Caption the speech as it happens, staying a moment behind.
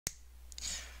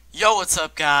Yo, what's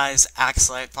up guys?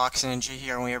 Axelite Fox Ninja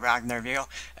here and we are back in our video.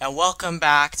 And welcome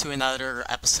back to another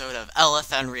episode of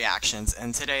LFN Reactions.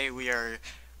 And today we are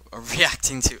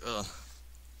reacting to...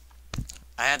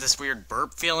 I had this weird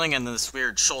burp feeling and this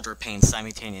weird shoulder pain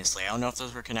simultaneously. I don't know if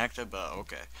those were connected, but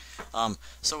okay.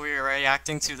 So we are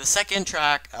reacting to the second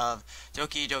track of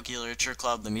Doki Doki Literature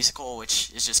Club, the musical,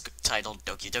 which is just titled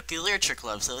Doki Doki Literature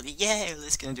Club. So yeah,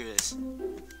 let's gonna do this.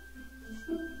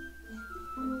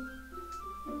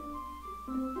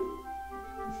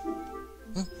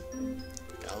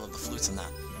 I love the flutes in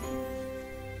that.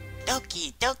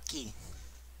 Doki, Doki.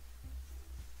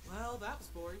 Well, that was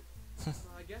boring.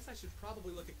 I guess I should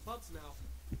probably look at clubs now.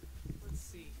 Let's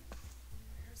see.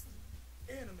 Where's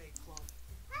the anime club?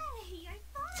 Hey, I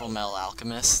thought... Full Metal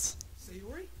Alchemist.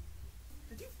 Sayori?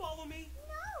 Did you follow me?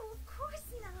 No, of course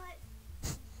not. I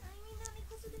mean, not any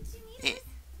closer than 2 meters.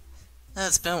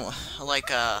 It's been like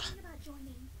About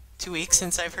joining. 2 weeks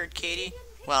since I've heard Katie.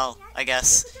 Well, I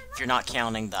guess if you're not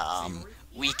counting the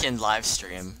weekend live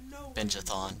stream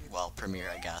binge-a-thon. Well, premiere,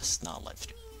 I guess, not live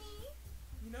stream.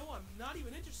 You know, I'm not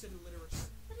even interested in literature.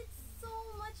 But it's so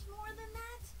much more than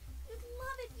that. You'd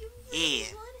love it, you really Yeah.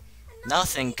 would. And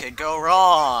Nothing could go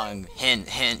wrong. Hint,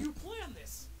 hint. You planned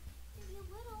this. maybe a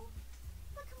little.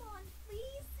 But come on,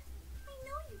 please. I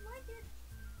know you like it.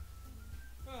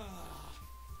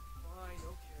 Fine,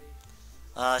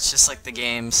 okay. It's just like the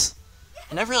games.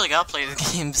 I never really got to play the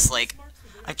games. Like,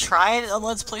 I tried a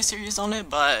Let's Play series on it,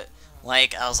 but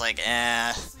like I was like,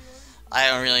 I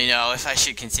don't really know if I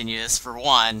should continue this. For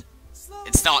one,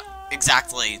 it's not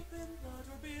exactly.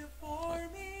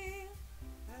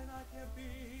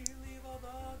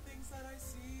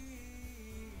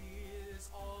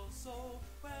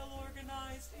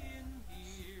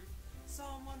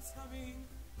 Someone's coming.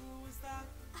 Who is that?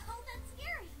 Oh, that's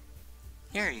scary.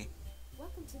 Yuri.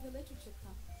 Welcome to the Literature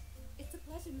Club. It's a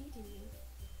pleasure meeting you.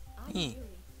 I'm Hey.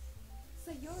 Yuri.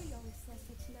 Sayori always says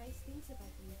such nice things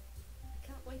about you. I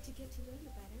can't wait to get to know you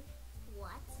better.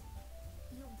 What?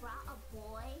 You brought a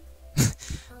boy?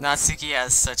 Natsuki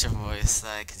has such a voice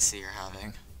that I can see her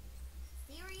having.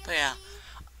 Seriously? But yeah,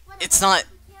 What it's about not.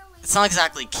 you can't wait It's not to-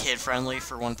 exactly kid-friendly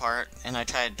for one part, and I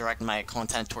try to direct my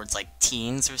content towards like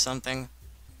teens or something.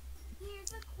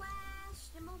 Here's a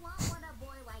question, but what would a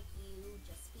boy like you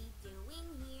just be doing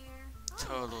here?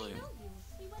 Totally. I know you.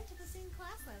 We went to the same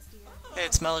class last year. Hey,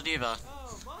 it's Melodiva.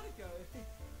 Oh, Monica,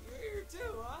 you're here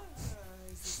too, huh?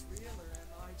 Is this real or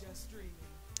am I just dreaming?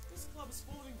 This club is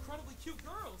full of incredibly cute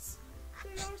girls.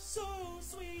 They are so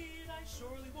sweet, I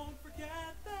surely won't forget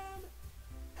them.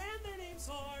 And their names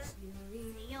are...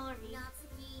 Yuri. Sayori.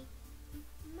 Natsuki.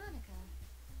 Monica.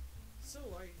 So,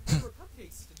 they were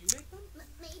cupcakes. Did you make them?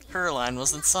 Maybe. Her line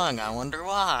wasn't sung, I wonder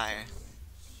why.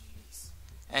 Jeez.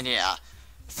 And yeah,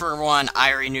 for one,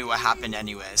 I already knew what happened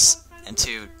anyways. And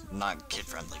two, not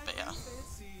kid-friendly, but yeah.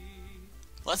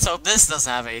 Let's hope this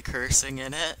doesn't have any cursing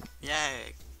in it.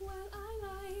 Yay. Well,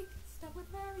 I like stuff with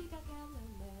very dark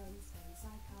elements and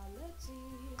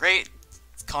psychology. Great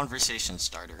conversation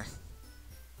starter.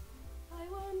 I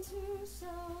want to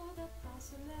show the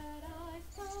passion that I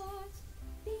thought.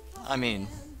 Because I mean, am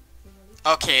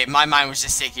really okay, my mind was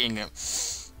just taking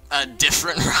a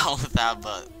different route with that,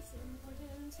 but It's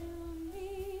important to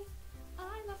me. I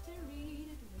love to read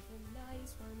it with a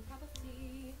nice warm cup of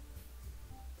tea.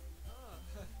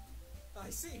 I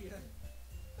see.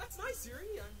 That's nice,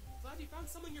 Yuri. I'm glad you found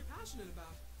something you're passionate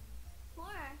about.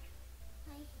 Horror.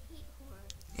 I hate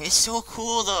horror. it's so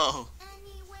cool though.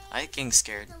 Anyway, I get getting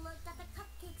scared. take a look at the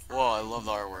cupcakes Whoa, I I love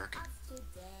the made artwork. for us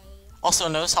today. Also,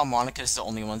 notice how Monica's the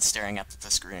only one staring at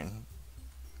the screen,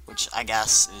 which I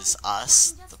guess is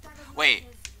us. Just started Wait,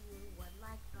 with you would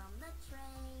like from the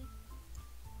tray.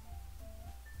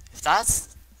 if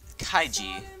that's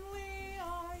Kaiji. Suddenly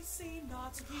I see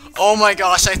Natsuki's Oh my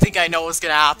gosh, I think I know what's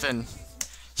gonna happen.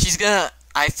 She's gonna.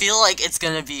 I feel like it's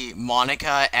gonna be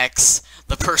Monica X,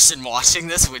 the person watching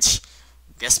this, which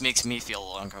I guess makes me feel a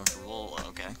little uncomfortable.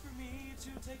 Okay. for me to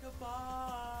take a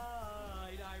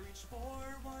bite. I reached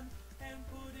for one and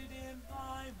put it in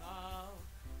my mouth.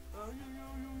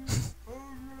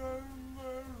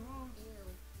 Ew.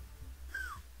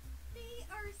 They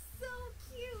are so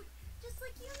cute. Just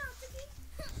like you, Natsuki.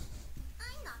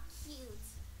 I'm not cute.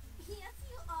 Yes,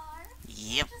 you are.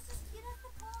 Yep. Just as cute as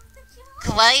the poems that you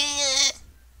wrote. Quiet.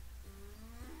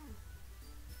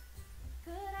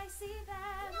 Could I see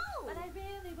that? No. But I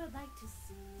really would like to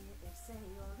see if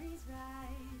Sayori's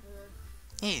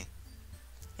right. Hey,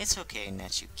 it's okay,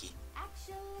 Natsuki.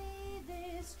 Actually,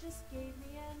 this just gave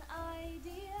me an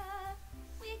idea.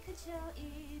 We could show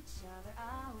each other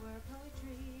our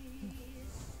poetry.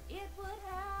 It would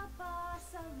help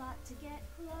us a lot to get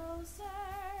closer.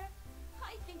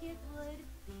 I think it would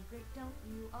be great, don't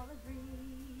you all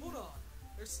agree? Hold on.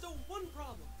 There's still one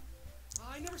problem.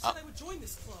 I never said I would join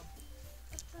this club.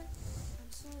 But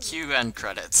I'm sorry. Cue end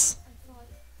credits. I thought,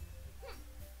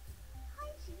 Hi,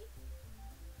 G.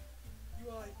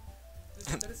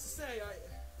 That is to say,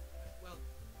 well,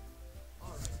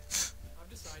 alright. I've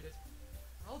decided.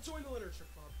 I'll join the literature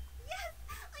club. Yes,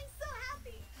 I'm so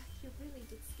happy. you really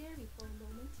did scare me for a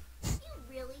moment. You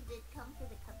really did come for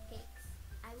the cupcakes.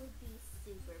 I would be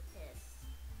super pissed.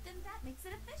 Then that makes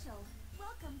it official.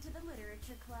 Welcome to the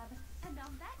Literature Club. And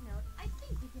on that note, I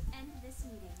think we can end this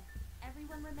meeting.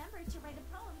 Everyone remember to write a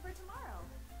poem for tomorrow.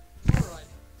 Alright,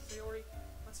 Sayori,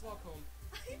 let's walk home.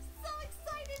 I'm so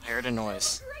excited. I heard a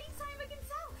noise. Great time, I can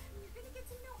tell. And you're gonna get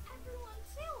to know everyone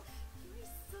too. Yuri's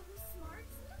so smart.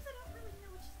 Sometimes I don't really know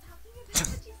what she's talking about,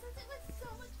 but she says it with so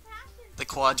much passion. The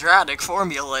quadratic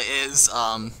formula is, The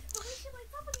way she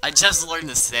lights up when you I just learned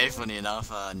this today, funny enough,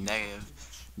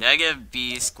 negative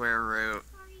b square root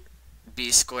Sorry.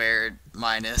 b squared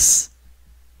minus,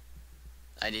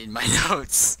 I need my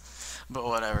notes, but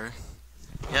whatever.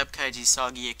 Yep, Kaiji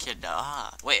Soggy Echidna.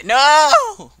 Ah, wait,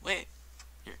 no! Wait,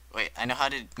 here, wait, I know how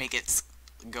to make it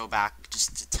go back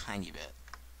just a tiny bit.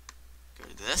 Go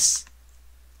to this.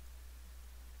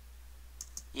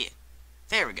 Yeah,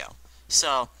 there we go.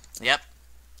 So, yep.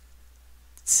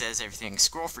 It says everything.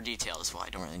 Scroll for details. Well,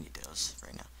 I don't really need those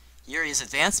right now. Yuri's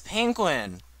Advanced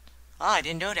Penguin. Ah, I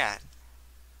didn't know that.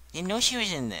 Didn't know she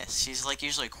was in this. She's like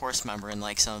usually a course member in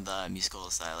like some of the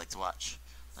musicals that I like to watch.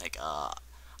 Like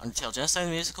Undertale Genocide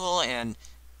the Musical and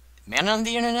Man on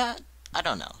the Internet? I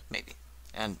don't know, maybe.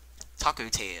 And Taco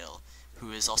Tail,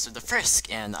 who is also the Frisk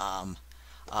in Undertale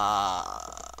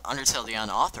the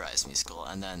Unauthorized Musical,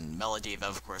 and then Melodiva,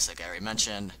 of course, like I already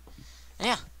mentioned. And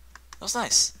yeah, that was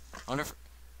nice. I wonder if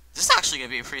this is actually gonna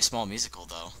be a pretty small musical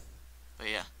though. But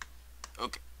yeah.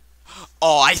 Okay.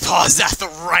 Oh, I paused at the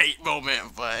right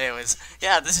moment, but anyways,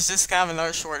 yeah, this is just kind of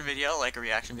another short video, like a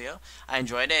reaction video. I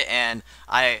enjoyed it, and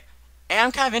I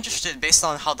am kind of interested based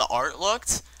on how the art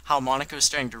looked, how Monica was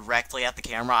staring directly at the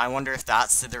camera. I wonder if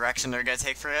that's the direction they're going to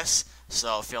take for this,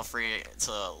 so feel free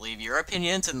to leave your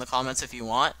opinions in the comments if you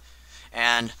want.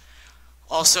 And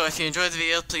also, if you enjoyed the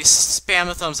video, please spam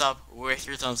a thumbs up with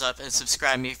your thumbs up, and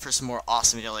subscribe to me for some more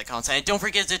awesome video-like content. And don't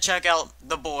forget to check out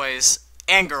the boys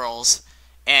and girls,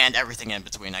 and everything in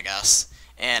between, I guess,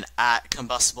 and at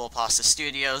Combustible Pasta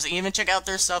Studios. And even check out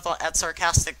their stuff at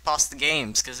Sarcastic Pasta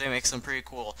Games, because they make some pretty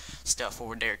cool stuff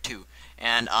over there too.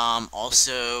 And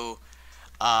also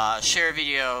share a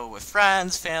video with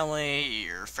friends, family,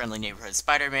 your friendly neighborhood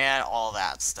Spider-Man, all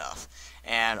that stuff.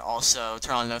 And also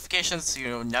turn on notifications so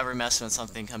you'll never miss when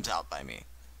something comes out by me,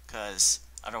 because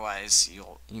otherwise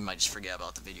you might just forget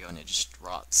about the video and it just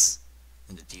rots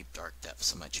in the deep dark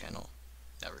depths of my channel,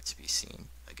 never to be seen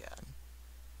again.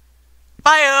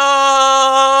 Bye!